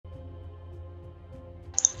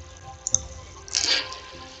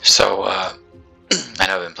So, I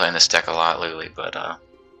know I've been playing this deck a lot lately, but I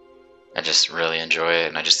just really enjoy it,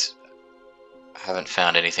 and I just haven't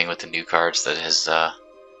found anything with the new cards that has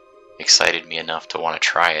excited me enough to want to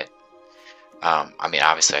try it. I mean,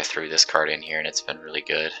 obviously I threw this card in here, and it's been really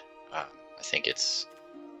good. I think it's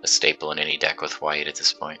a staple in any deck with white at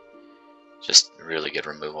this point. Just really good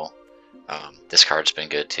removal. This card's been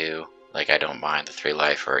good too. Like, I don't mind the 3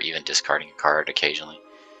 life or even discarding a card occasionally.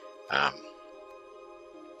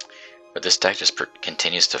 But this deck just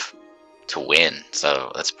continues to win,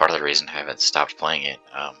 so that's part of the reason I haven't stopped playing it.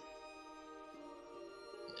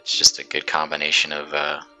 It's just a good combination of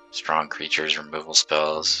strong creatures, removal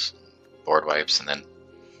spells, board wipes, and then,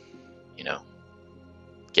 you know,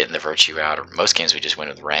 getting the virtue out. Or most games we just win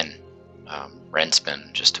with Wrenn. Wrenn's been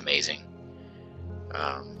just amazing.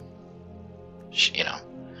 You know,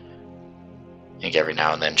 I think every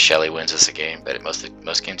now and then Shelly wins us a game, but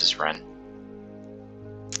most games it's Wrenn.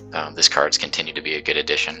 This card's continued to be a good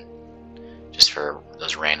addition, just for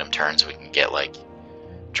those random turns we can get, like,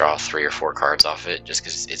 draw 3 or 4 cards off it, just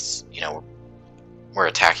because it's, you know, we're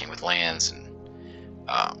attacking with lands, and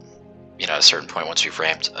you know, at a certain point, once we've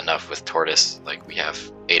ramped enough with Tortoise, like we have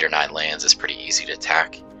 8 or 9 lands, it's pretty easy to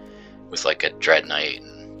attack with like a Dreadknight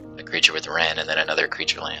and a creature with Wrenn, and then another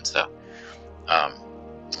creature land, so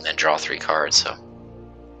and then draw 3 cards, so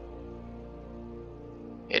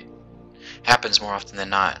it happens more often than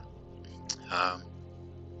not.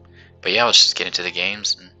 But yeah, let's just get into the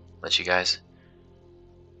games and let you guys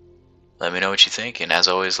let me know what you think, and as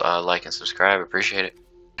always, like and subscribe, appreciate it.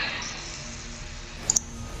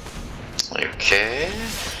 Okay,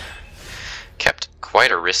 kept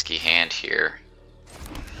quite a risky hand here,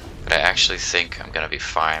 but I actually think I'm gonna be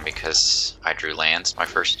fine because I drew lands my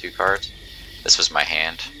first 2 cards. This was my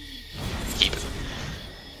hand.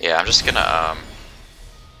 Yeah, I'm just gonna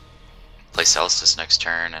play Celestus next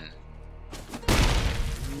turn and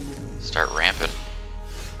start ramping.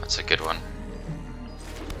 That's a good one.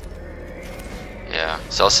 Yeah,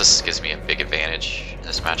 Celestus gives me a big advantage in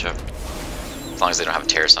this matchup, as long as they don't have a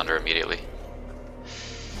Tear Asunder immediately.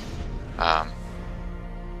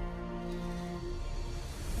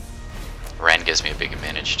 Wrenn gives me a big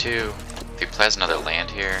advantage too. If he plays another land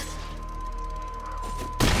here,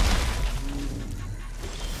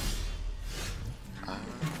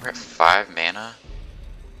 we're at 5 mana.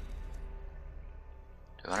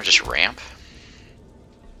 Do I want to just ramp?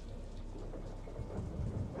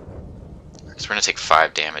 Because we're going to take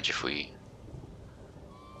 5 damage if we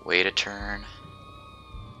wait a turn.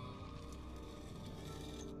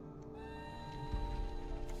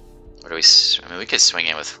 What do we? I mean, we could swing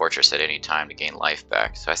in with Fortress at any time to gain life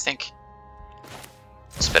back, so I think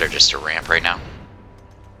it's better just to ramp right now.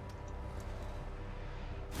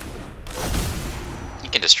 You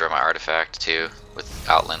can destroy my artifact too with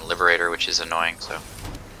Outland Liberator, which is annoying, so I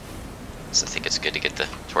think it's good to get the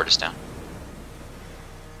Tortoise down.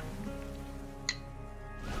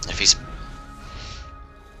 If he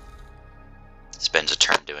spends a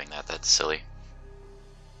turn doing that, that's silly.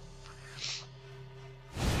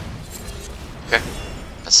 Okay,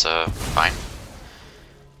 that's fine.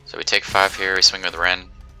 So we take 5 here, we swing with Wrenn.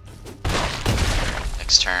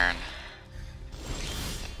 Next turn.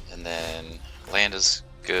 And then land is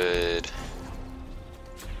good.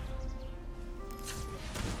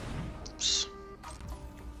 Oops.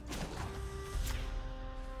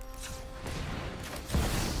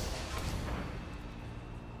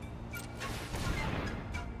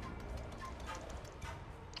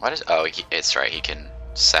 What is? Oh, it's right. He can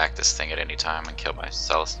sack this thing at any time and kill my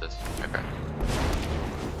Celestus. Okay.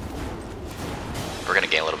 We're gonna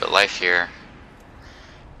gain a little bit of life here.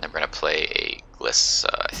 Then we're gonna play a Glissa,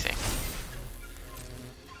 I think.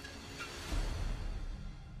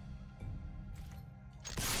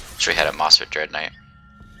 Should we had a Mosswood Dreadknight?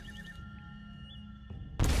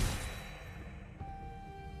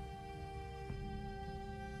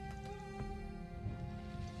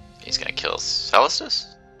 He's gonna kill Celestus?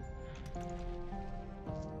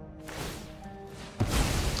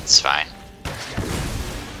 It's fine.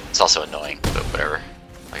 It's also annoying, but whatever.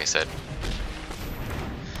 Like I said,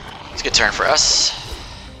 it's a good turn for us.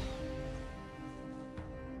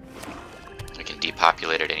 We can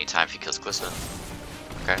depopulate at any time if he kills Glissa.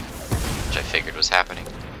 Okay, which I figured was happening.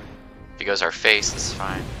 If he goes our face, this is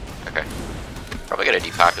fine. Okay, probably gotta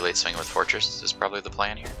depopulate, swing with Fortress is probably the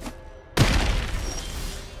plan here.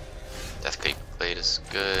 Deathcap Glade is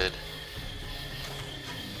good.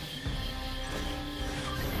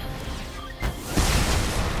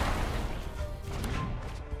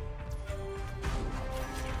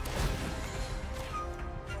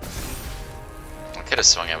 have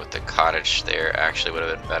swung in with the cottage there, actually would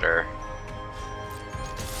have been better.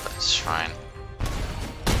 But it's fine.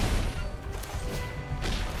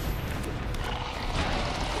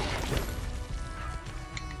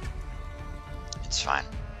 It's fine.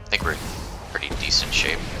 I think we're in pretty decent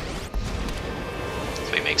shape.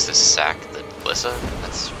 So he makes this sack the Glissa,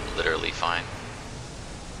 that's literally fine.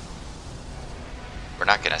 We're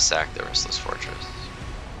not gonna sack the Restless Fortress.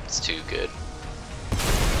 It's too good.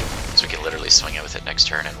 So we can literally swing it with it next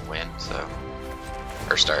turn and win, so...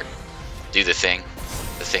 Or start. Do the thing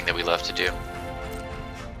that we love to do.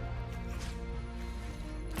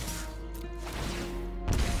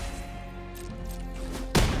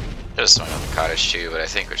 Could have swung on the cottage too, but I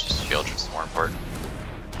think it's just Sheoldred's more important.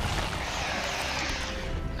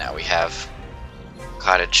 Now we have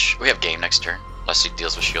cottage. We have game next turn, unless he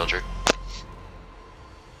deals with Sheoldred.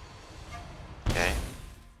 Okay.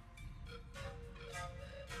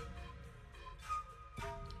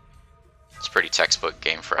 It's a pretty textbook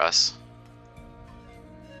game for us.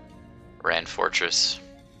 Wrenn, Fortress,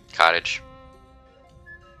 Cottage,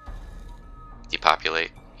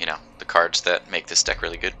 Depopulate, you know, the cards that make this deck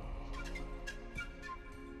really good.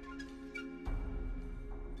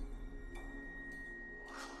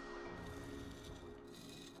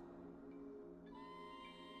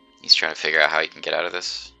 He's trying to figure out how he can get out of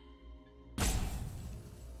this.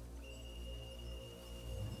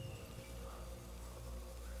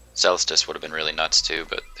 Celestus would have been really nuts too,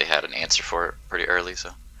 but they had an answer for it pretty early,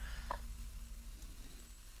 so.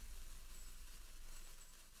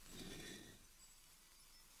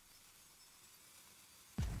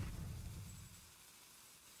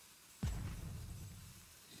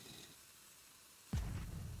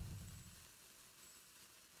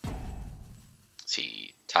 Is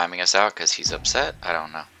he timing us out because he's upset? I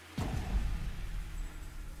don't know.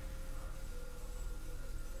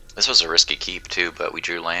 This was a risky keep too, but we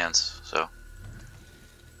drew lands, so.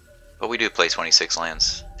 But we do play 26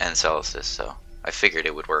 lands and Celestus, so I figured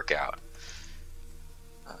it would work out.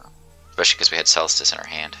 Especially because we had Celestus in our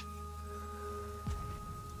hand.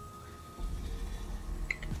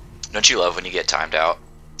 Don't you love when you get timed out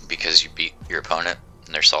because you beat your opponent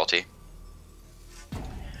and they're salty?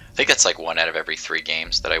 I think that's like 1 out of every 3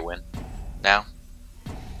 games that I win now,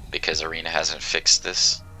 because Arena hasn't fixed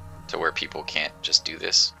this to where people can't just do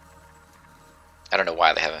this. I don't know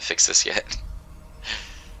why they haven't fixed this yet.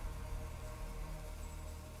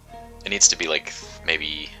 It needs to be like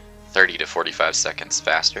maybe 30 to 45 seconds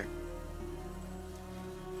faster.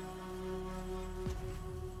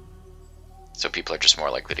 So people are just more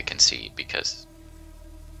likely to concede, because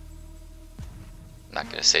I'm not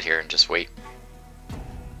going to sit here and just wait.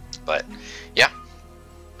 But yeah,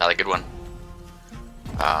 another good one.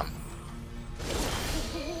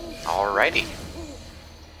 Alrighty.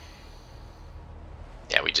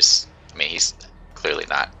 Yeah, I mean, he's clearly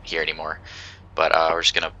not here anymore. But we're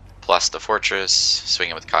just gonna plus the fortress,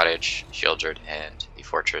 swing it with cottage, Sheoldred, and the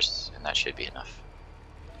fortress, and that should be enough.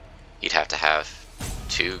 He'd have to have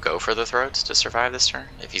 2 go for the throats to survive this turn,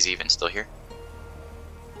 if he's even still here.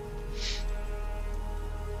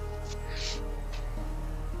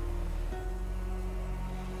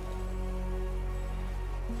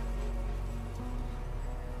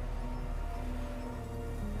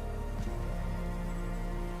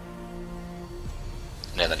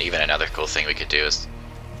 And then even another cool thing we could do is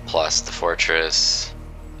plus the fortress,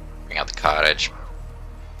 bring out the cottage.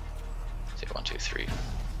 Say 1, 2, 3,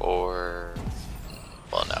 4.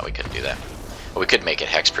 Well, no, we couldn't do that. But we could make it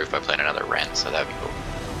hexproof by playing another Wrenn, so that'd be cool.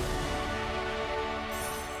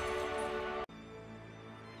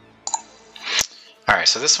 Alright,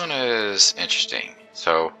 so this one is interesting.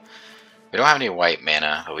 So we don't have any white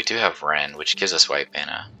mana, but we do have Wrenn, which gives us white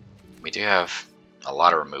mana. We do have a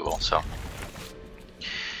lot of removal, so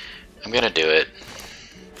I'm gonna do it.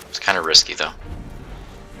 It's kind of risky though.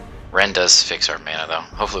 Wrenn does fix our mana though.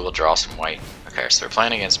 Hopefully we'll draw some white. Okay, so we're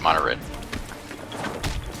playing against mono red,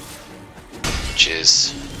 which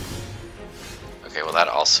is okay. Well, that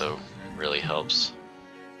also really helps.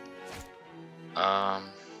 I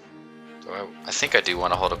think I do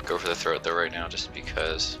want to hold up, go for the throat though right now, just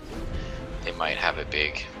because they might have a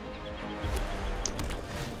big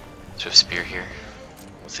Swift Spear here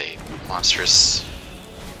with a monstrous.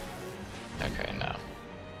 Okay, no.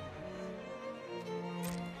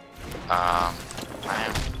 I'm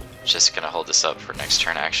just gonna hold this up for next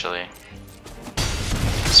turn actually,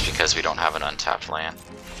 just because we don't have an untapped land.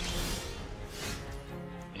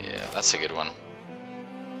 Yeah, that's a good one.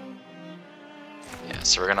 Yeah,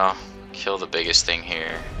 so we're gonna kill the biggest thing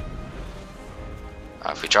here.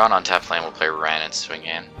 If we draw an untapped land, we'll play Wrenn and swing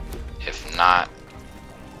in. If not,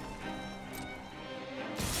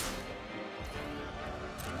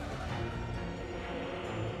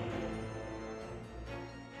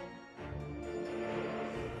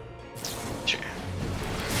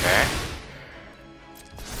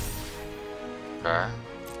 Okay.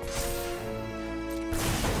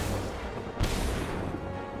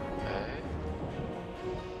 Okay.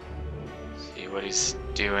 See what he's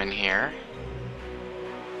doing here.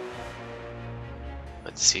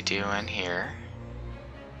 What's he doing here?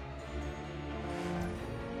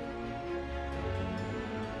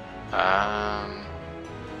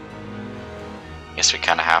 Guess we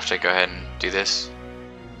kind of have to go ahead and do this.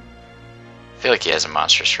 I feel like he has a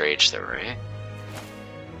monstrous rage though, right?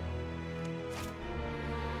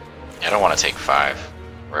 I don't want to take 5.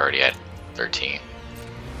 We're already at 13.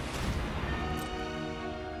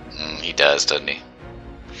 He does, doesn't he?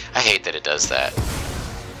 I hate that it does that.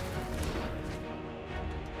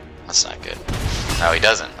 That's not good. No, he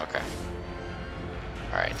doesn't. Okay.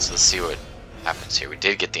 Alright, so let's see what happens here. We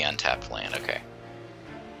did get the untapped land. Okay.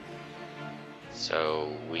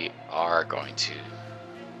 So we are going to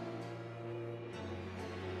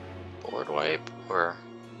board wipe or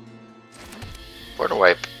board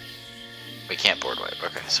wipe. We can't board wipe.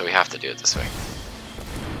 Okay, so we have to do it this way.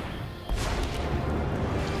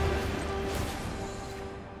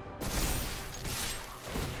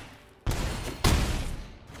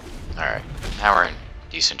 Alright, now we're in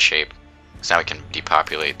decent shape. Because now we can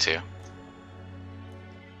depopulate too.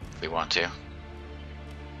 If we want to.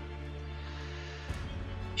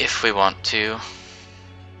 If we want to.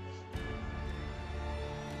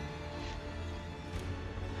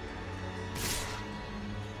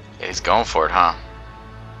 Yeah, he's going for it, huh?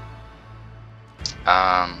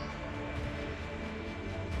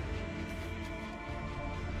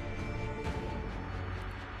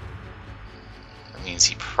 That means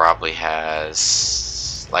he probably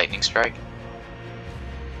has Lightning Strike.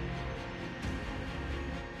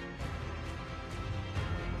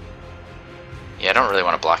 Yeah, I don't really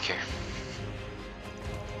want to block here.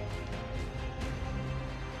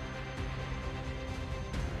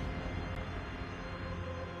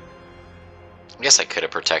 I guess I could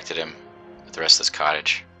have protected him with the Restless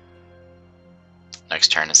Cottage. Next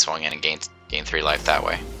turn and swung in and gain 3 life that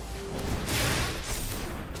way.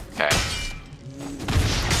 Okay.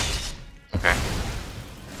 Okay.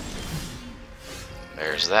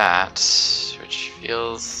 There's that, which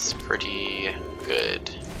feels pretty good.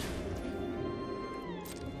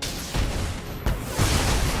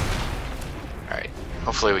 Alright,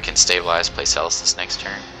 hopefully we can stabilize, play Celestus next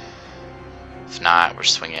turn. If not, we're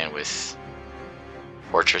swinging in with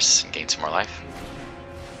Fortress and gain some more life.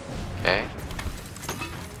 Okay.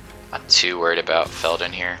 Not too worried about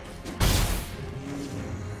Feldon here.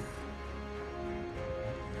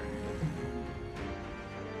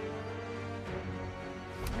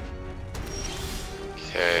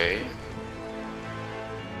 Okay.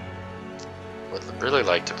 Would really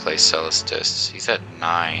like to play Celestus. He's at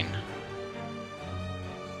 9.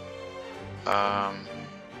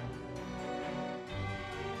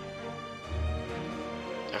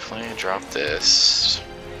 Definitely drop this.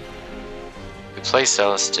 We play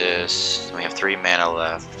Celestus. We have 3 mana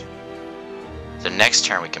left. The next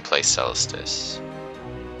turn we can play Celestus.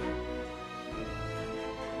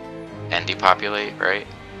 And depopulate, right?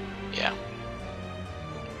 Yeah.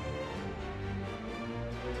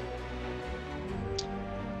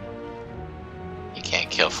 You can't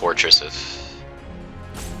kill Fortress if...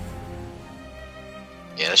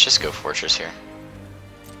 Yeah, let's just go Fortress here.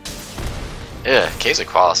 Ugh, Caves of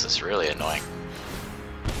Koilos is really annoying.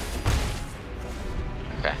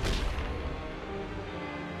 Okay.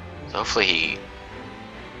 So hopefully he...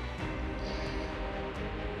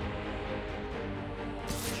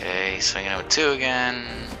 Okay, swinging out with 2 again.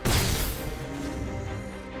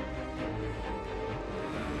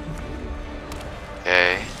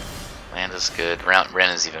 Okay. Land is good.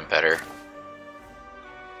 Wrenn is even better.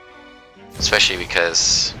 Especially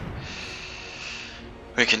because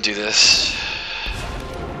we can do this.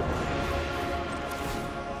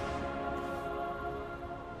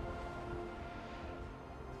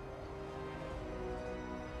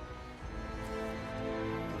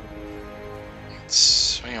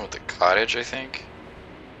 Swing out with the cottage, I think.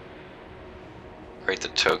 Create the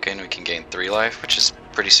token, we can gain 3 life, which is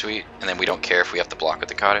pretty sweet. And then we don't care if we have to block with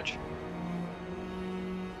the cottage.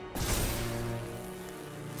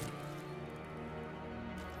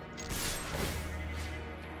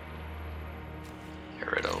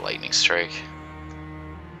 Get rid of Lightning Strike.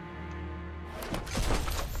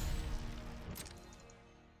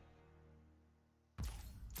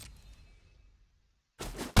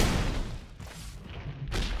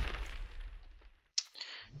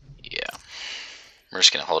 We're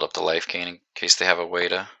just going to hold up the life gain in case they have a way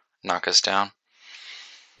to knock us down.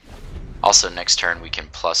 Also, next turn we can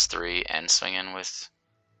 +3 and swing in with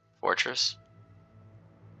Fortress.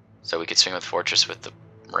 So we could swing with Fortress with the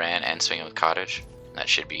Wrenn and swing with Cottage. That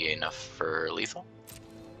should be enough for lethal.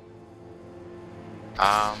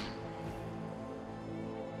 I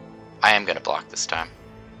am going to block this time.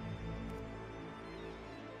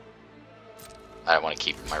 I want to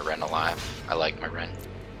keep my Wrenn alive. I like my Wrenn.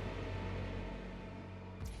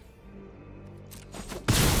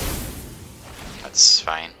 That's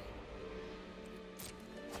fine.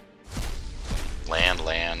 Land.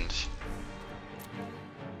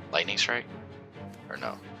 Lightning Strike? Or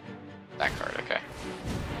no? That card, okay.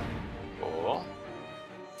 Cool.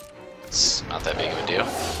 It's not that big of a deal.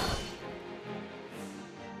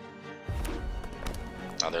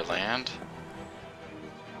 Another land.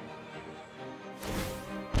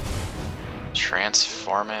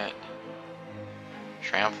 Transform it.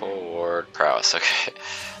 Trample, Ward, Prowess. Okay.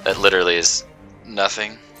 That literally is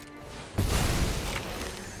nothing.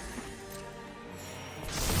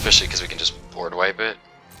 Especially because we can just board wipe it.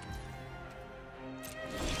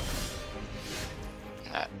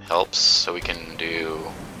 That helps, so we can do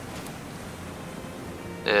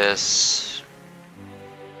this.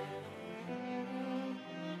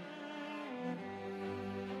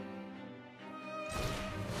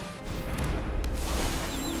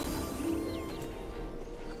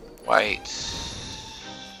 White.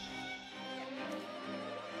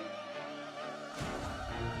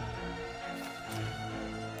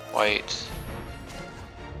 White.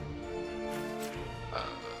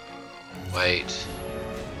 White.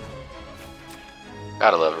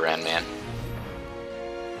 Gotta love Wrenn, man.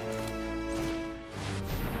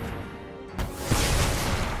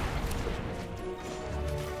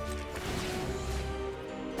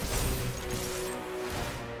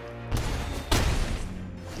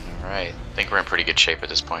 Alright, I think we're in pretty good shape at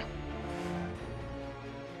this point.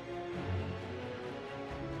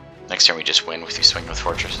 Next turn we just win with you swing with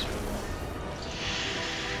Fortress.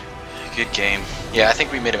 Good game. Yeah, I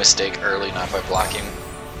think we made a mistake early not by blocking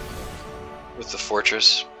with the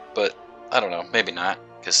Fortress, but I don't know, maybe not,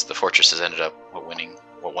 because the Fortress has ended up what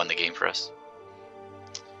won the game for us.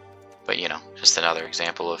 But you know, just another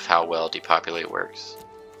example of how well Depopulate works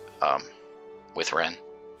with Wrenn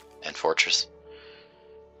and Fortress,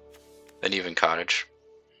 and even Cottage.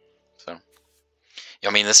 So,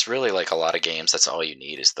 I mean, that's really like a lot of games. That's all you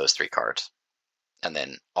need is those 3 cards, and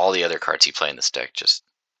then all the other cards you play in this deck just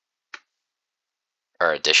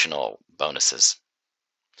are additional bonuses.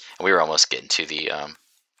 And we were almost getting to the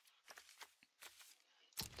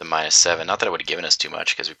 -7. Not that it would have given us too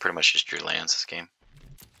much, because we pretty much just drew lands this game.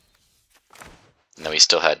 And then we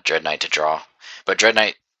still had Dreadknight to draw. But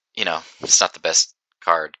Dreadknight, you know, it's not the best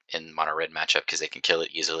card in mono red matchup because they can kill it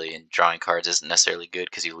easily, and drawing cards isn't necessarily good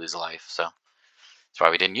because you lose life. So that's why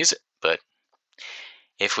we didn't use it. But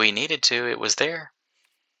if we needed to, it was there.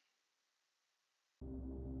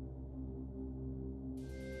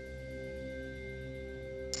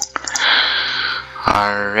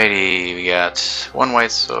 Alrighty, we got 1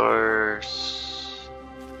 white source.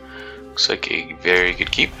 Looks like a very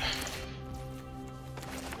good keep.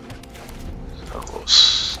 So we'll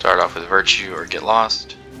start off with Virtue or Get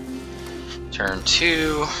Lost. Turn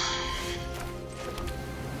 2.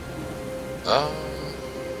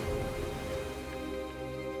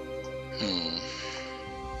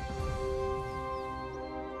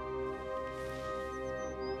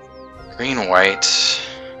 Green, white.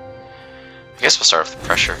 I guess we'll start with the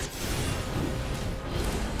pressure.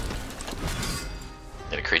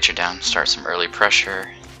 Get a creature down, start some early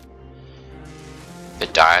pressure. If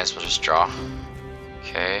it dies, we'll just draw.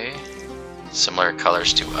 Okay. Similar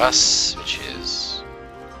colors to us, which is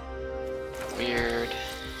weird.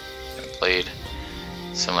 Haven't played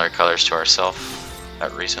similar colors to ourselves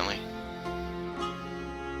that recently.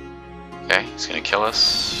 Okay, he's gonna kill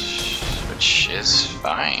us, which is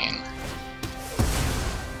fine.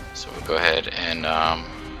 So we'll go ahead and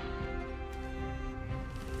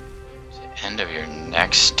end of your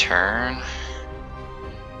next turn.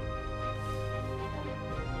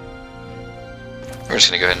 We're just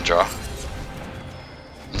gonna go ahead and draw.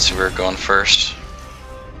 Let's see where we're going first.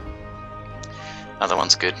 Another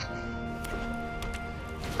one's good.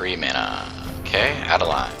 3 mana. Okay, out of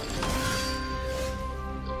line.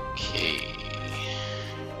 Okay.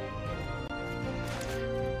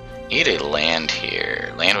 Need a land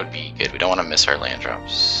here. Land would be good. We don't want to miss our land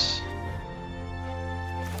drops.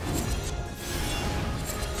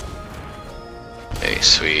 Okay,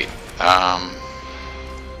 sweet.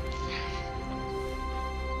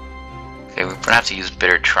 Okay, we're gonna have to use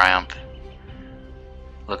Bitter Triumph.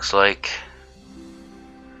 Looks like.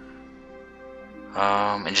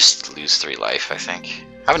 And just lose 3 life, I think.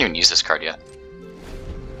 I haven't even used this card yet.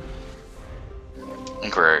 I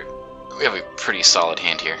think we're we have a pretty solid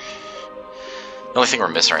hand here. The only thing we're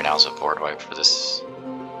missing right now is a board wipe for this.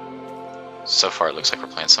 So far it looks like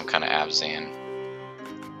we're playing some kind of Abzan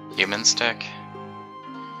humans deck.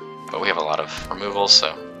 But we have a lot of removals,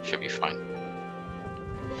 so should be fine.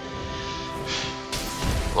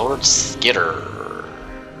 Lord Skitter.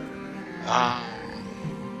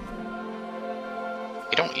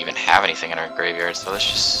 We don't even have anything in our graveyard, so let's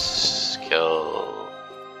just kill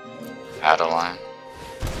Adeline.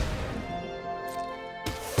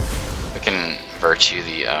 We can Virtue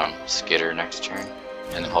the Skitter next turn,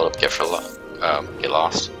 and then hold up Get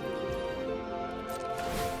Lost.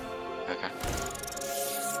 Okay.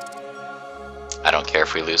 I don't care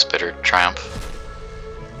if we lose Bitter Triumph.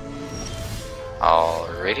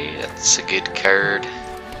 Alrighty, that's a good card.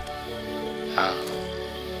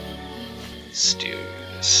 Let's do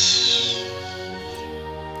this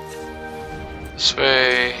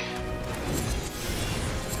way. I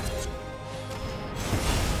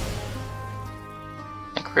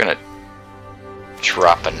think we're gonna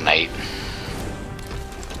drop a knight.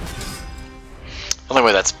 The only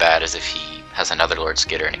way that's bad is if he has another Lord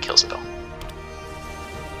Skitter and it kills Bill.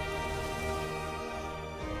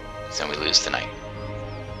 Then we lose the knight.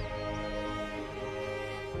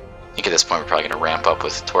 I think at this point we're probably going to ramp up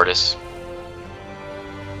with Tortoise.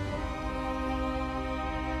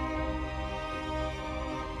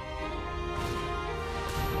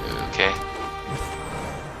 Okay.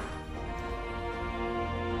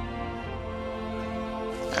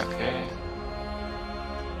 Okay.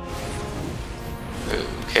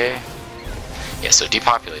 Okay. Yeah, so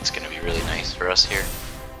Depopulate's going to be really nice for us here.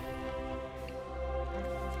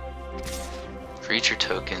 Creature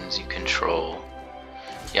tokens you control.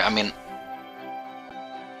 Yeah, I mean,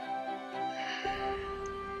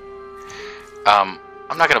 I'm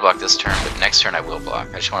not gonna block this turn, but next turn I will block.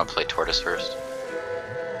 I just want to play Tortoise first.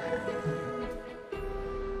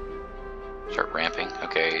 Start ramping.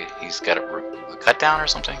 Okay, he's got a cut down or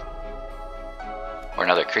something, or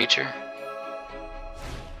another creature.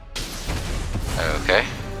 Okay,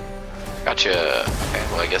 gotcha. Okay,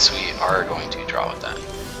 well I guess we are going to draw with that.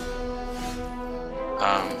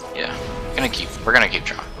 Yeah, we're gonna keep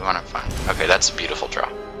drawing. We wanna find. Okay, that's a beautiful draw.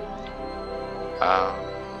 I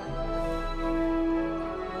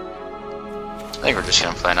think we're just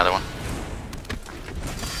gonna play another one.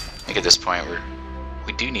 I think at this point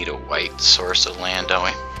we do need a white source of land, don't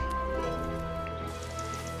we?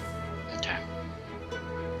 Okay.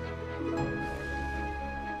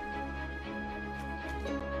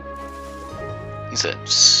 He's at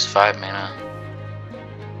 5 mana.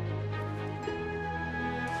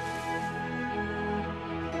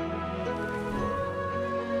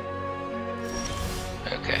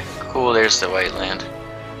 Okay, cool, there's the white land.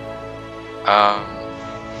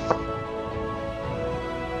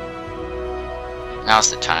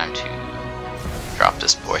 Now's the time to drop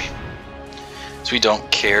this boy. So we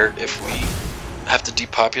don't care if we have to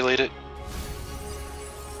depopulate it.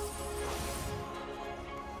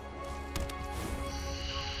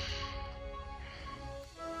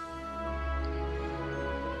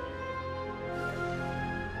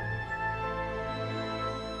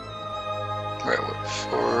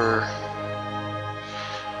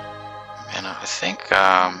 I think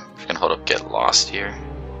we can hold up Get Lost here.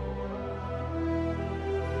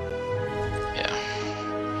 Yeah.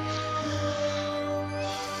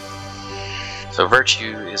 So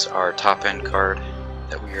Virtue is our top end card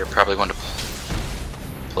that we are probably going to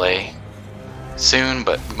play soon,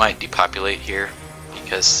 but we might depopulate here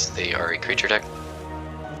because they are a creature deck.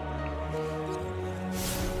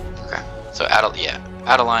 Okay. So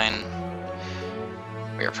Adeline,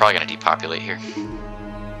 we are probably going to depopulate here.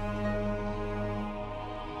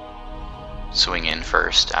 Swing in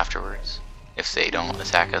first afterwards if they don't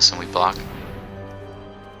attack us and we block.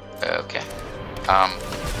 Okay.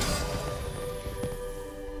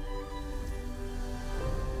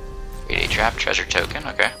 8-8 trap, treasure token,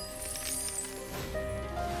 okay.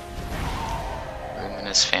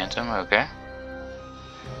 Luminous Phantom, okay.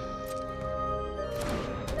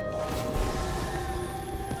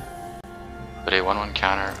 Put a 1/1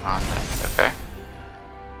 counter on that, okay.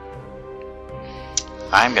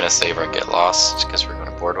 I'm gonna save our Get Lost because we're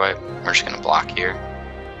gonna board wipe. We're just gonna block here.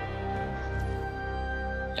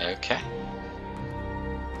 Okay.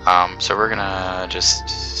 So we're gonna just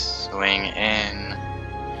swing in,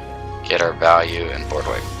 get our value, and board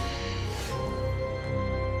wipe.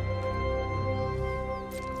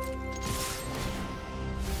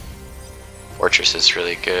 Fortress is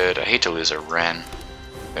really good. I hate to lose a Wrenn.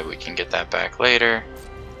 Maybe we can get that back later.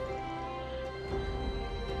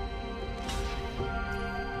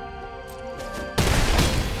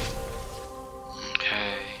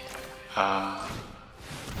 Okay.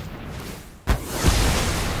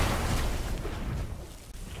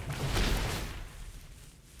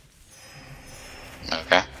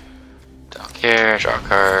 Don't care. Draw a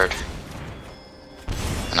card.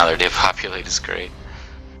 Another Depopulate is great.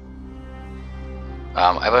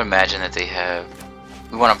 I would imagine that they have.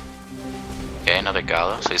 We want to. Okay, another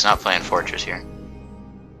Gala. So he's not playing Fortress here.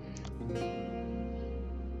 I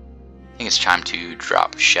think it's time to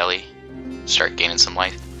drop Shelly. Start gaining some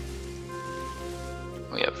life.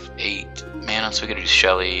 We have 8 mana, so we could do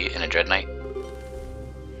Shelly and a Dreadknight.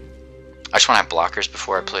 I just want to have blockers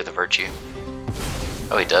before I play the Virtue.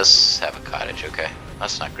 Oh, he does have a Cottage. Okay,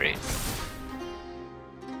 that's not great.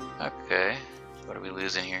 Okay, what are we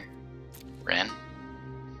losing here? Wrenn?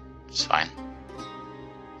 It's fine.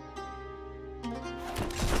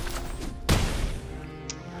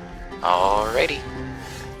 Alrighty.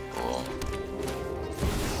 Cool.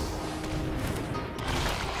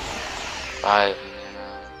 5.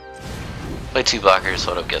 Play 2 blockers,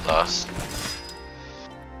 so it'll get lost.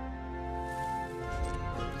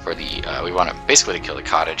 For the, we want to basically kill the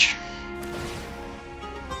Cottage.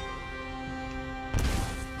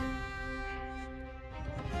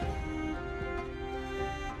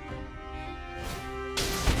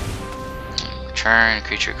 Return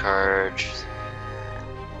creature card.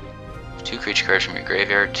 2 creature cards from your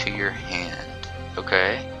graveyard to your hand.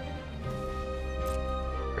 Okay.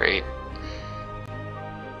 Great.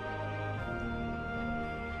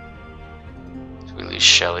 So we lose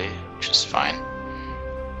Shelly, which is fine.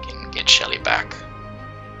 Can get Shelly back.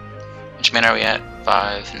 Which mana are we at?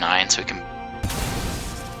 5, 9, so we can.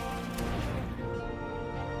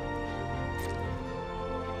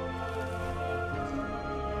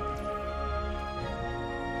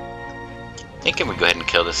 I think we go ahead and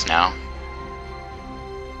kill this now.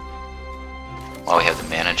 While we have the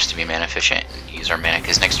mana just to be mana efficient and use our mana,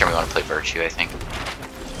 because next turn we want to play Virtue, I think.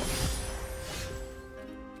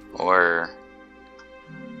 Or...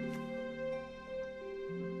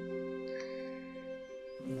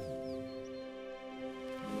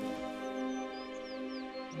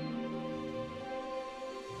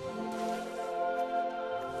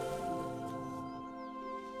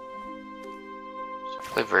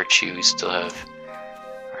 play Virtue, we still have.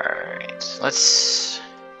 Alright, let's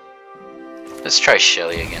try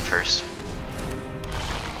Shelly again first.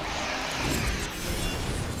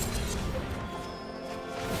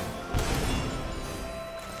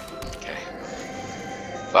 Okay.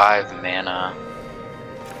 5 mana.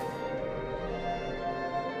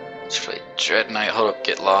 Let's play Dreadknight. Hold up,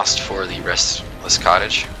 get lost for the Restless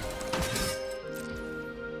Cottage.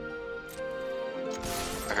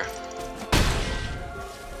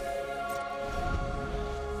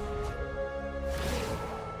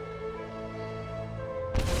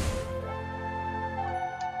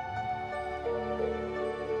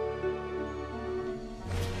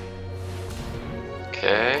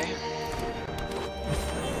 Okay.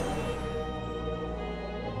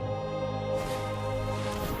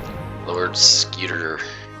 Lord Scooter.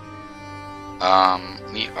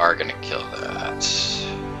 We are gonna kill that.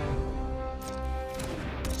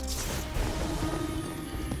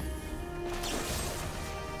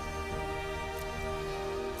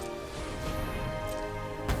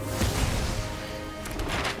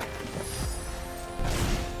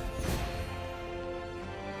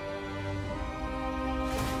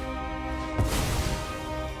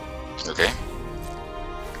 Okay.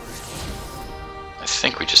 I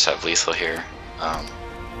think we just have lethal here. I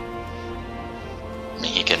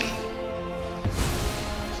mean, he can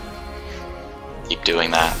keep doing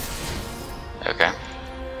that. Okay.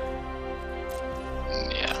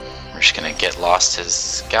 Yeah, we're just gonna get lost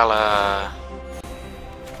his Gala.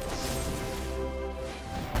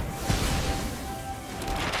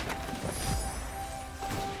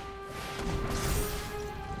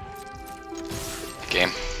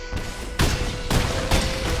 Game.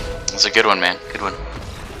 It's a good one, man. Good one.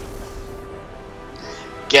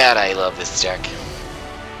 God, I love this deck.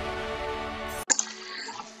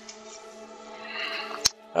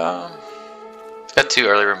 It's got 2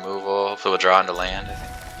 early removal. Hopefully we'll draw into land.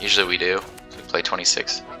 Usually we do. So we play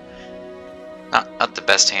 26. Not the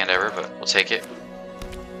best hand ever, but we'll take it.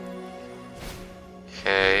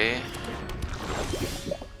 Okay.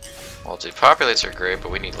 Well, Depopulates are great, but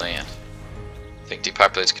we need land. I think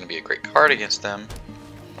Depopulate's going to be a great card against them.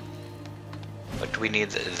 But we need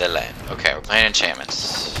the land. Okay, we're playing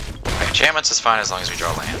enchantments. Okay, enchantments is fine as long as we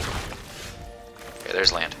draw land. Okay,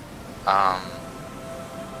 there's land.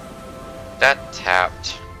 That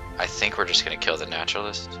tapped. I think we're just gonna kill the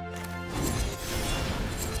naturalist.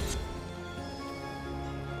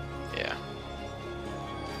 Yeah.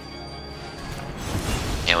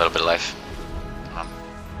 little bit of life. A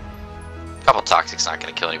couple Toxic's not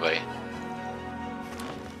gonna kill anybody.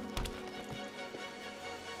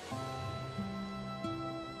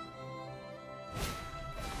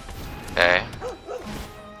 Okay.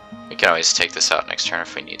 We can always take this out next turn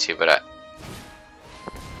if we need to, but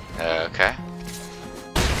okay.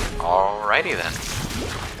 Alrighty then.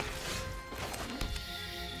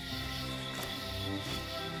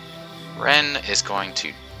 Wrenn is going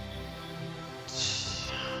to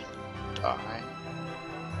die.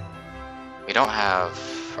 We don't have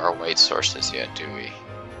our white sources yet, do we?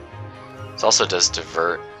 This also does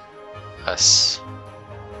divert us.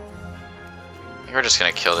 I think we're just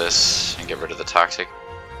gonna kill this and get rid of the toxic.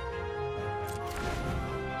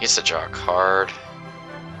 He gets to draw a card.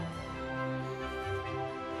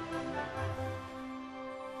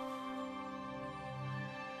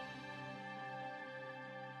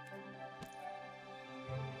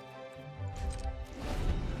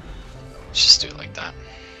 Let's just do it like that.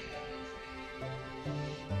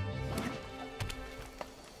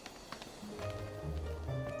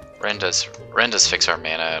 Wrenn does fix our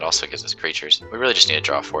mana. It also gives us creatures. We really just need to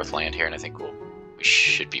draw a 4th land here, and I think we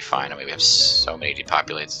should be fine. I mean, we have so many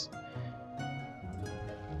depopulates.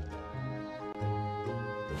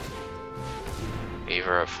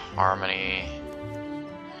 Weaver of Harmony.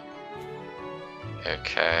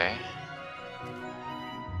 Okay.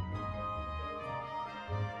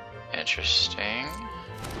 Interesting.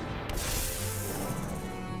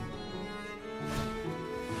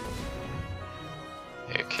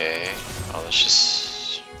 Okay, well, let's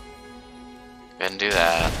just go ahead and do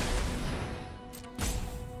that.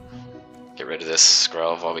 Get rid of this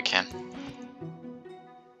scroll while we can.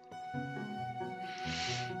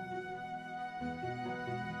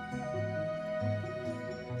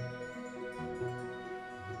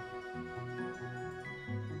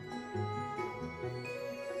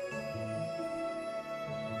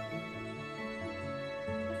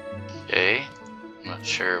 Okay, I'm not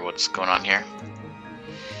sure what's going on here.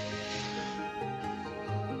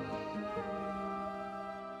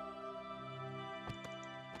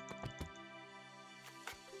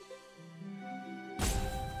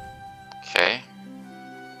 Okay.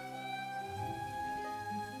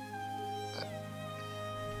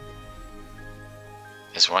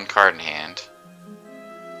 There's one card in hand.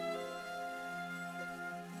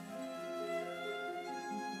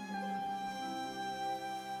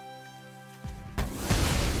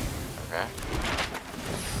 Okay.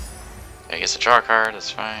 I guess a draw card,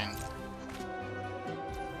 that's fine.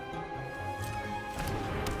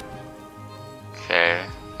 Okay,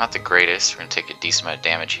 not the greatest. We're gonna take a decent amount of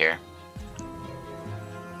damage here.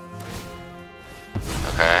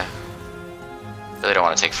 Okay. Really don't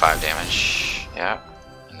want to take 5 damage. Yeah.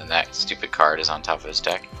 And then that stupid card is on top of his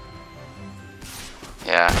deck.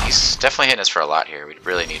 Yeah, he's definitely hitting us for a lot here. We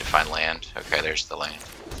really need to find land. Okay, there's the land.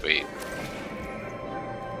 Sweet.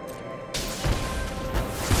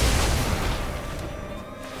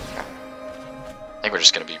 I think we're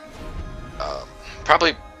just gonna be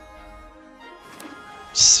probably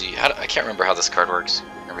see. I can't remember how this card works.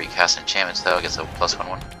 Remember, you cast enchantments though. It gets a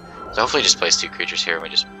 +1/1. So hopefully, he just plays 2 creatures here and we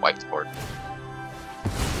just wipe the board.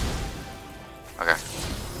 Okay.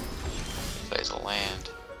 Plays a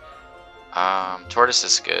land. Tortoise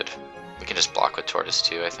is good. We can just block with Tortoise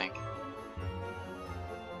too, I think.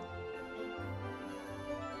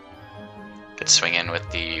 Could swing in with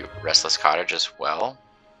the Restless Cottage as well.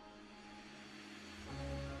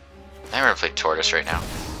 I think we're gonna play Tortoise right now.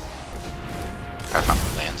 I found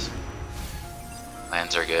my lands.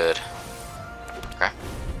 Lands are good. Okay.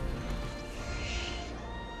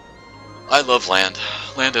 I love land.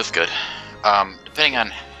 Land is good. Depending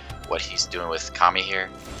on what he's doing with Kami here.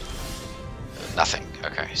 Nothing.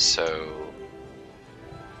 Okay, so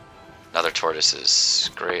another Tortoise is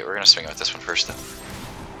great. We're gonna swing with this one first though.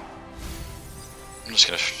 I'm just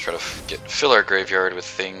gonna try to fill our graveyard with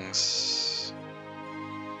things.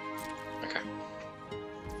 Okay.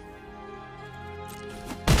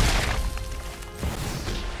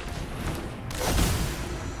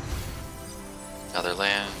 Another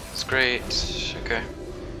land is great. Okay.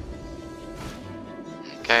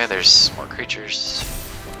 Okay, there's more creatures.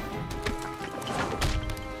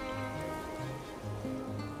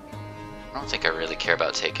 I don't think I really care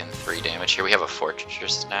about taking 3 damage here. We have a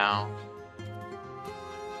fortress now.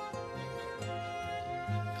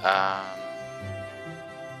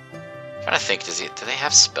 Trying to think, do they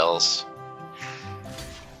have spells?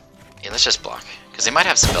 Yeah, let's just block. Because they might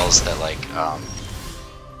have spells that like,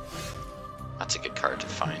 that's a good card to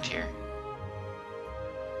find here.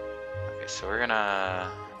 Okay, so we're gonna...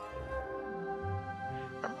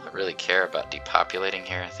 don't really care about depopulating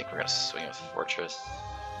here. I think we're gonna swing with Fortress.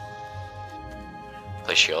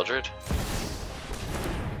 Play Sheoldred?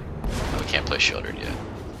 Oh, we can't play Sheoldred yet.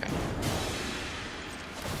 Okay.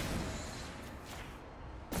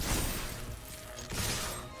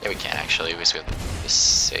 Yeah, we can actually. We swing with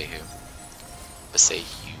Boseiju.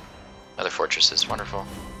 Boseiju. Another Fortress is wonderful.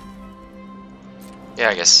 Yeah,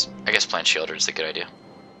 I guess playing Sheoldred is a good idea.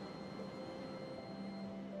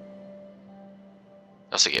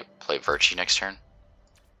 Also get play Virtue next turn,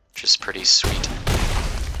 which is pretty sweet.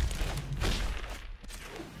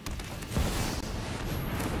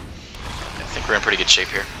 I think we're in pretty good shape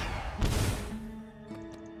here.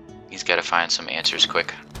 He's got to find some answers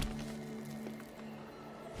quick.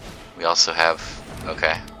 We also have,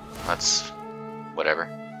 okay, that's whatever.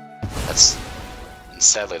 That's,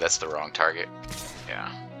 sadly that's the wrong target.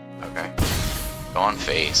 Yeah, okay. Go on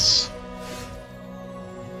face.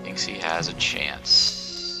 Thinks he has a chance.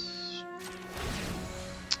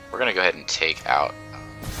 We're gonna go ahead and take out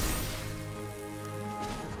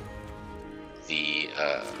the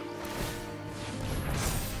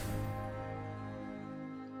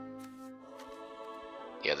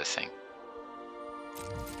other thing.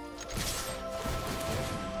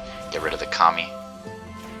 Get rid of the Kami.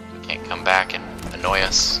 We can't come back and annoy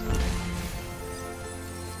us.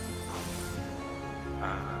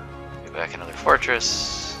 Get back another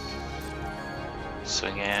Fortress.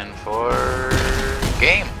 Swing in for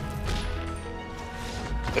game.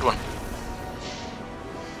 Good one.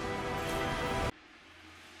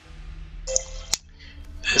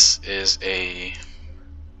 This is a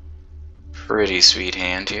pretty sweet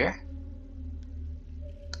hand here.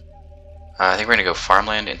 I think we're gonna go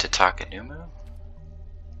Farmland into Takenuma.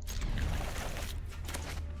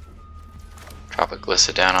 Drop a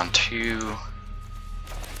Glissa down on 2.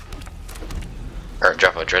 Or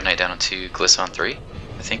drop a Dreadknight down on 2, Glissa on 3.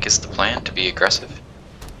 I think is the plan, to be aggressive.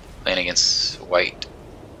 Playing against white.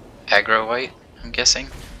 Aggro white, I'm guessing.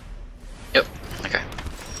 Yep, okay.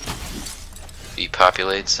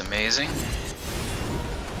 Depopulate's amazing.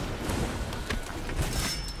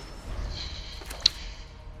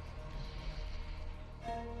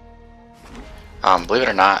 Believe it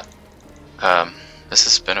or not, this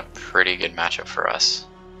has been a pretty good matchup for us.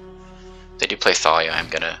 They do play Thalia, I'm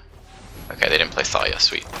gonna... Okay, they didn't play Thalia,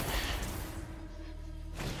 sweet.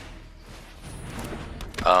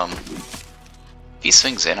 If he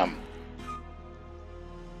swings in, I'm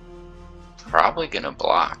probably gonna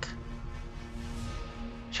block.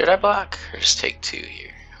 Should I block? Or just take 2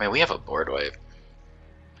 here? I mean, we have a board wipe.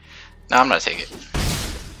 No, I'm gonna take it.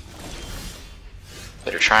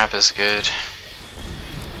 Bitter Triumph is good.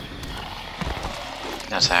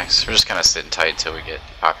 No attacks. We're just kind of sitting tight until we get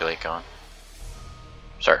Depopulate going.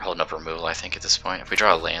 Start holding up removal, I think, at this point. If we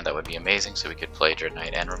draw a land, that would be amazing, so we could play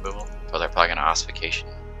Dreadknight and removal. But they're probably going to Ossification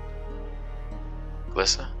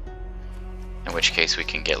Glissa. In which case we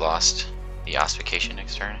can get lost the Ossification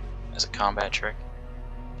next turn as a combat trick.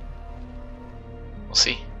 We'll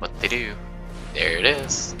see what they do. There it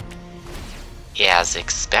is. As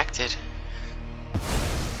expected.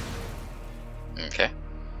 Okay.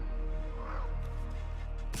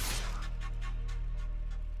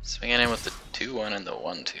 Swinging in with the 2-1 and the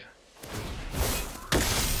 1-2.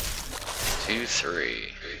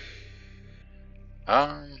 2-3.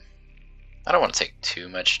 I don't want to take too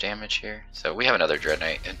much damage here, so we have another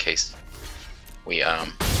Dreadknight in case we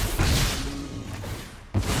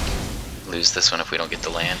lose this one if we don't get the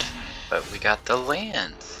land. But we got the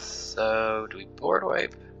land, so do we board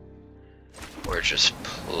wipe or just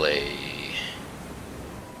play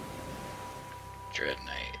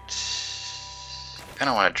Dreadknight? I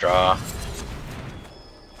don't want to draw,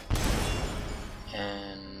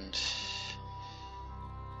 and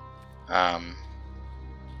I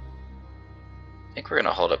think we're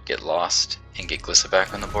gonna hold up, get lost, and get Glissa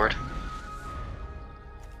back on the board.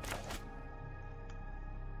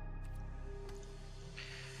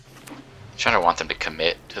 I'm trying to want them to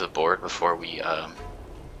commit to the board before we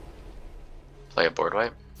play a board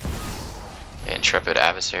wipe. Intrepid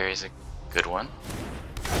Adversary is a good one.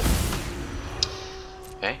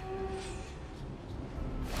 Okay.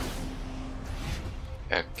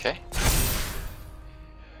 Okay.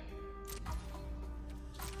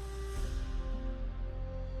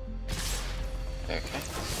 Okay.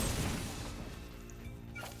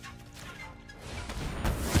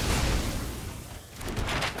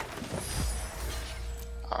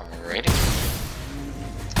 Alrighty.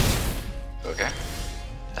 Okay.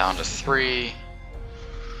 Down to 3.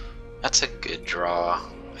 That's a good draw.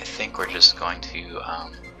 I think we're just going to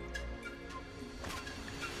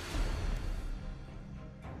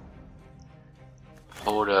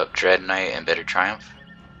Hold up Dreadknight and Bitter Triumph.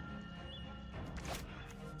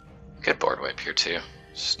 Good board wipe here too.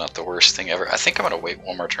 It's not the worst thing ever. I think I'm gonna wait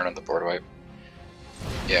one more turn on the board wipe.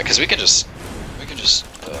 Yeah, because we can just actually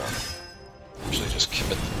just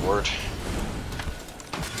commit the board.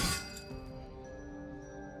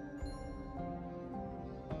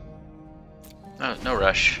 No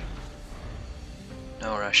rush.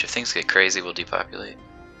 No rush. If things get crazy, we'll depopulate.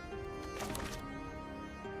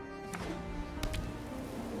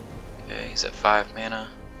 Okay, he's at 5 mana.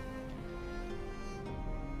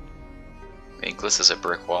 I mean, Glissa's a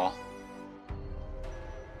brick wall.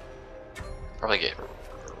 Probably get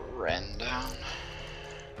Wrenn down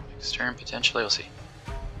next turn, potentially. We'll see.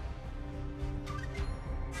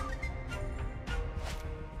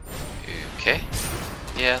 Okay.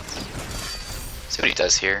 Yeah. See what he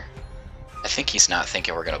does here. I think he's not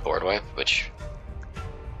thinking we're gonna board wipe, which...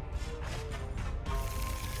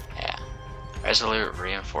 Yeah. Resolute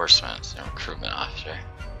Reinforcements and Recruitment Officer.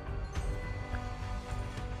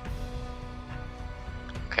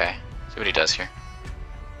 Okay. See what he does here.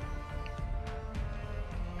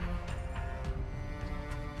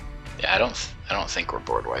 Yeah, I don't think we're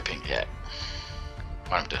board wiping yet.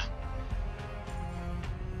 Want him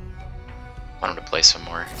to play some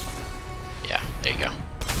more. Yeah, there you go.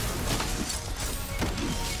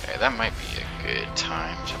 Okay, that might be a good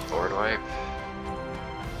time to board wipe.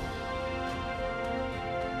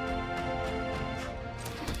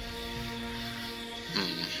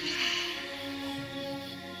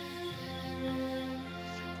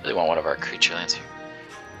 Really want one of our creature lands here.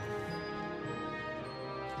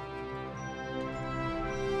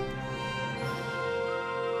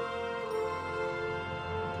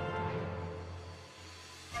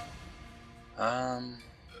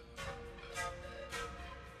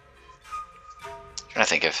 Trying to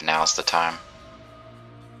think if now's the time.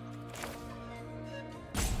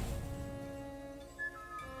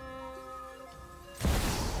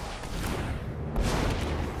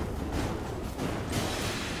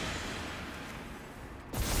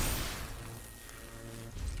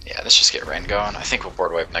 Yeah, let's just get Wrenn going. I think we'll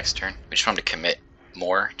board wipe next turn. We just want him to commit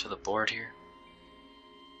more to the board here.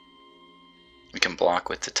 We can block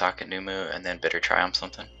with the Takenuma and then Bitter Triumph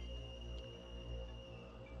something.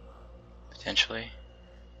 Potentially.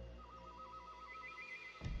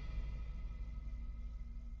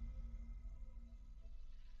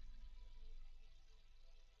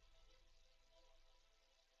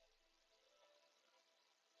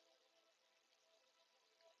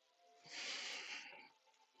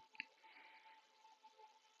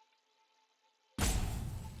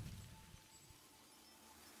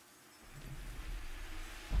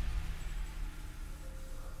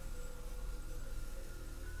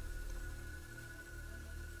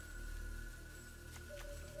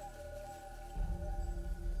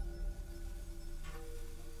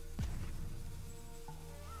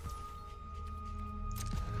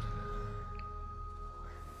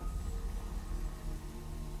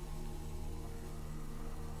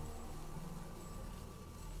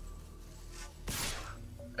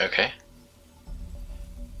 Okay.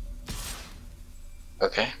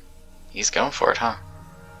 Okay. He's going for it, huh?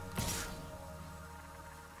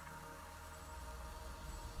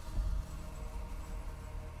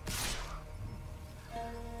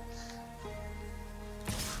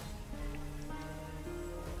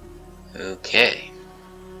 Okay.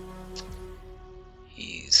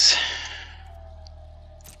 He's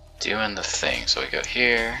doing the thing. So we go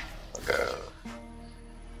here, we'll go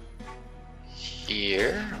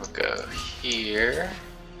here, we'll go here.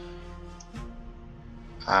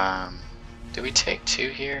 Do we take 2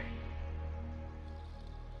 here?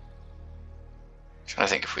 I'm trying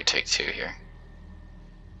to think if we take 2 here.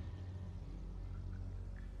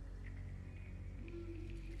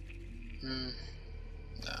 No.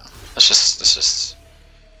 Let's just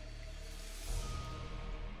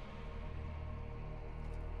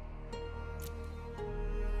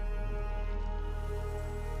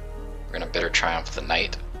we're gonna Bitter Triumph the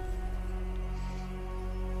Knight.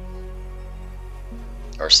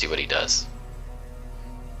 Or see what he does.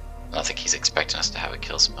 I don't think he's expecting us to have a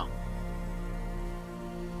kill spell.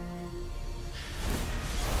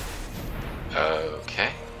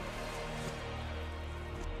 Okay.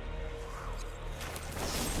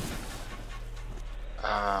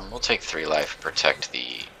 We'll take 3 life, protect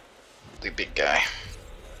the big guy.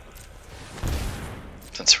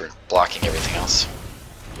 Since we're blocking everything else.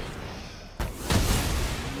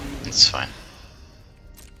 It's fine.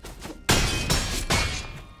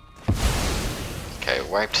 Okay,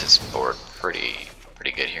 wiped his board pretty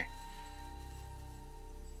good here.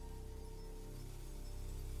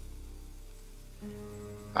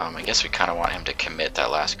 I guess we kind of want him to commit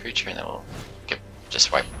that last creature, and then we'll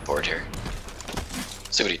just wipe the board here.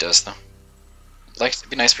 See what he does, though. It'd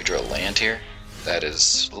be nice if we drew a land here. That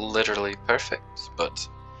is literally perfect, but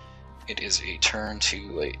it is a turn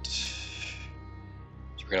too late.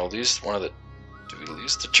 So we're gonna lose one of the. Do we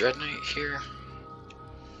lose the Dreadknight here?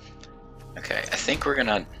 Okay, I think we're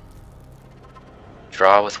gonna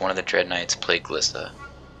draw with one of the Dreadknights, play Glissa,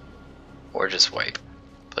 or just wipe.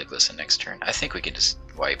 Play Glissa next turn. I think we can just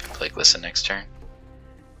wipe and play Glissa next turn.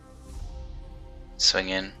 Swing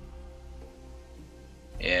in.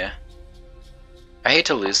 Yeah. I hate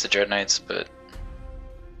to lose the Dreadknights, but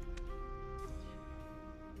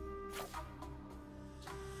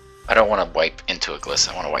I don't want to wipe into a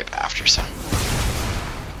Glissa. I want to wipe after, so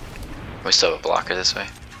we still have a blocker this way.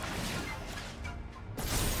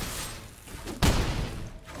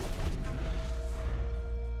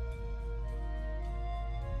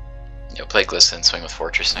 You'll play Glissa and swing with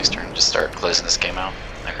Fortress next turn. Just start closing this game out.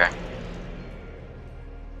 Okay.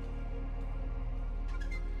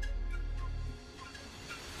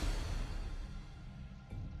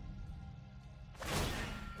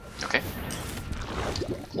 Okay.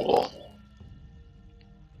 Cool.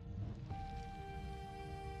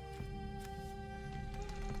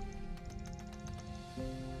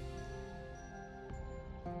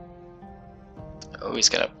 Oh, he's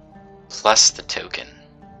gonna plus the token.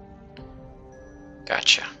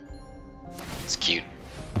 Gotcha. It's cute.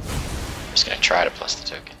 I'm just gonna try to plus the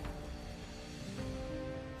token.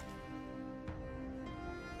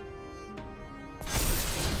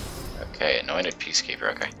 Okay, Anointed Peacekeeper,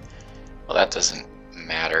 okay. Well, that doesn't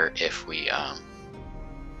matter if we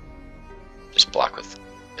just block with,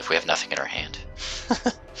 if we have nothing in our hand.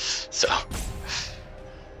 So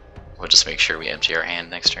we'll just make sure we empty our hand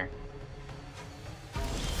next turn.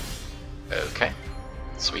 Okay,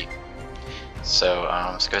 sweet. So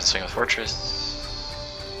let's go ahead and swing with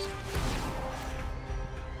Fortress.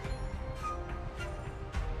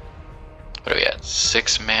 What are we at?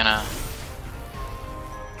 6 mana.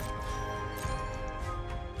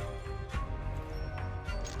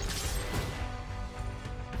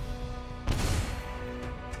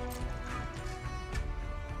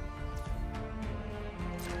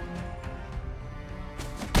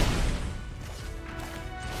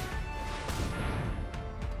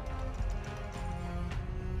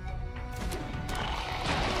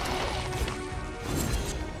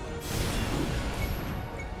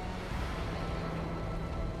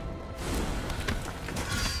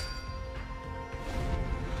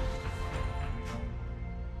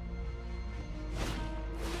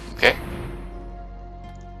 Okay.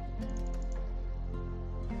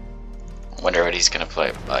 Wonder what he's gonna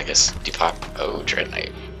play. Well, I guess Depop. Oh,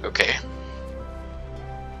 Dreadknight. Okay.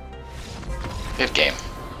 Good game.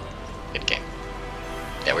 Good game.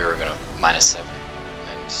 Yeah, we were gonna -7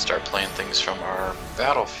 and start playing things from our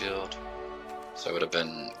battlefield. So it would have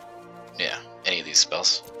been, yeah, any of these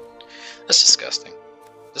spells. That's disgusting.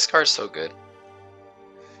 This card's so good.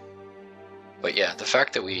 But yeah, the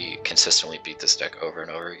fact that we consistently beat this deck over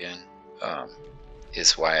and over again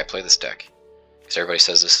is why I play this deck. Because everybody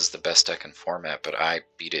says this is the best deck in format, but I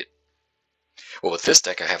beat it. Well, with this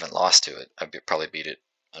deck, I haven't lost to it. I've probably beat it,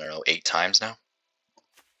 I don't know, 8 times now.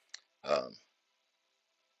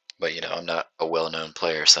 But you know, I'm not a well-known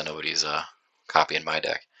player, so nobody's copying my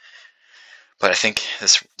deck. But I think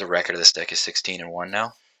the record of this deck is 16-1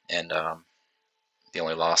 now, and the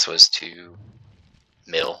only loss was to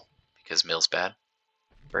Mill, because Mill's bad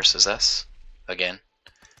versus us again.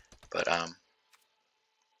 But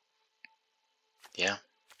yeah,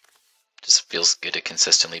 just feels good to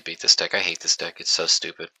consistently beat this deck. I hate this deck. It's so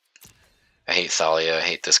stupid. I hate Thalia. I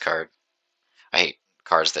hate this card. I hate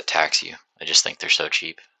cards that tax you. I just think they're so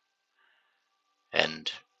cheap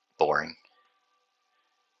and boring.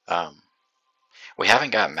 We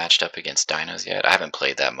haven't gotten matched up against Dinos yet. I haven't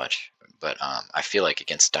played that much, but I feel like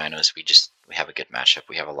against Dinos we have a good matchup.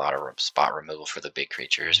 We have a lot of spot removal for the big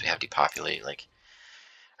creatures. We have Depopulate. Like,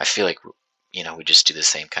 I feel like, you know, we just do the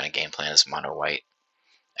same kind of game plan as Mono White.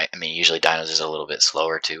 I mean, usually Dinos is a little bit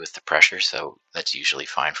slower too with the pressure, so that's usually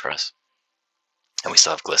fine for us. And we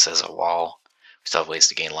still have Glissa as a wall. We still have ways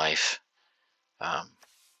to gain life.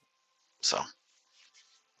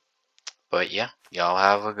 But yeah, y'all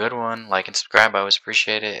have a good one. Like and subscribe. I always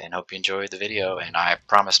appreciate it, and hope you enjoyed the video. And I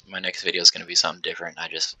promise my next video is going to be something different. I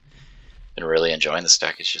just been really enjoying this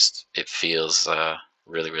deck. It feels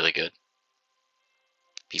really, really good.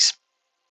 Peace.